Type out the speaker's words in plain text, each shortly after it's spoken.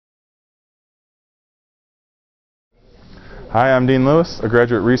Hi, I'm Dean Lewis, a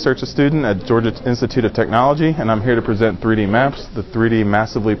graduate research student at Georgia Institute of Technology, and I'm here to present 3D-MAPS, the 3D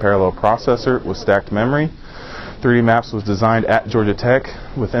massively parallel processor with stacked memory. 3D-MAPS was designed at Georgia Tech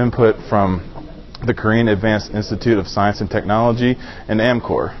with input from the Korean Advanced Institute of Science and Technology and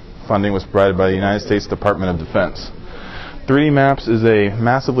AMCOR. Funding was provided by the United States Department of Defense. 3D-MAPS is a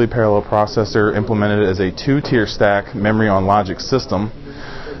massively parallel processor implemented as a two-tier stack memory on logic system.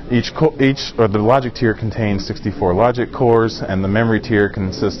 The logic tier contains 64 logic cores, and the memory tier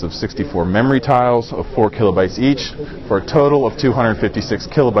consists of 64 memory tiles of 4 kilobytes each, for a total of 256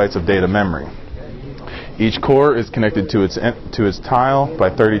 kilobytes of data memory. Each core is connected to its tile by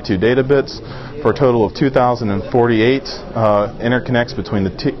 32 data bits, for a total of 2,048 interconnects between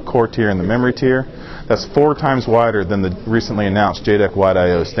the core tier and the memory tier. That's 4 times wider than the recently announced JEDEC Wide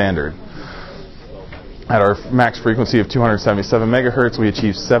I/O standard. At our max frequency of 277 megahertz, we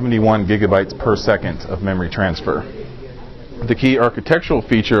achieve 71 gigabytes per second of memory transfer. The key architectural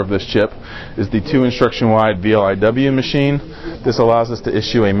feature of this chip is the 2-instruction-wide VLIW machine. This allows us to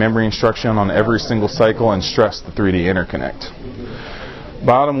issue a memory instruction on every single cycle and stress the 3D interconnect.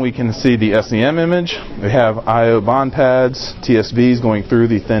 Bottom, we can see the SEM image. We have I/O bond pads, TSVs going through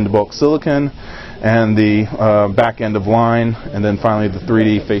the thin bulk silicon, and the back end of line, and then finally the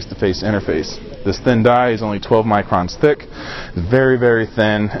 3D face-to-face interface. This thin die is only 12 microns thick. It's very, very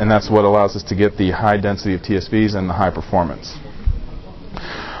thin, and that's what allows us to get the high density of TSVs and the high performance.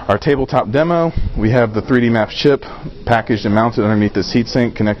 Our tabletop demo, we have the 3D-MAPS chip packaged and mounted underneath this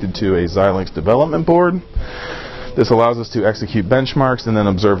heatsink connected to a Xilinx development board. This allows us to execute benchmarks and then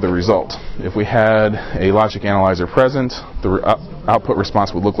observe the result. If we had a logic analyzer present, the output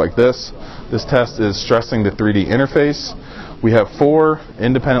response would look like this. This test is stressing the 3D interface. We have 4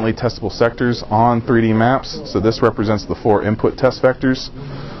 independently testable sectors on 3D-MAPS, so this represents the 4 input test vectors.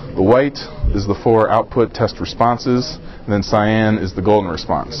 The white is the 4 output test responses, and then cyan is the golden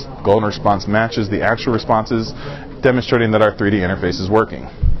response. The golden response matches the actual responses, demonstrating that our 3D interface is working.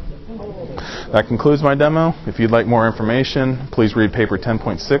 That concludes my demo. If you'd like more information, please read paper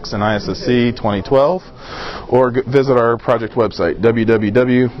 10.6 in ISSCC 2012, or visit our project website,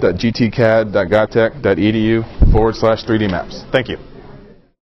 www.gtcad.gatech.edu/3dmaps. Thank you.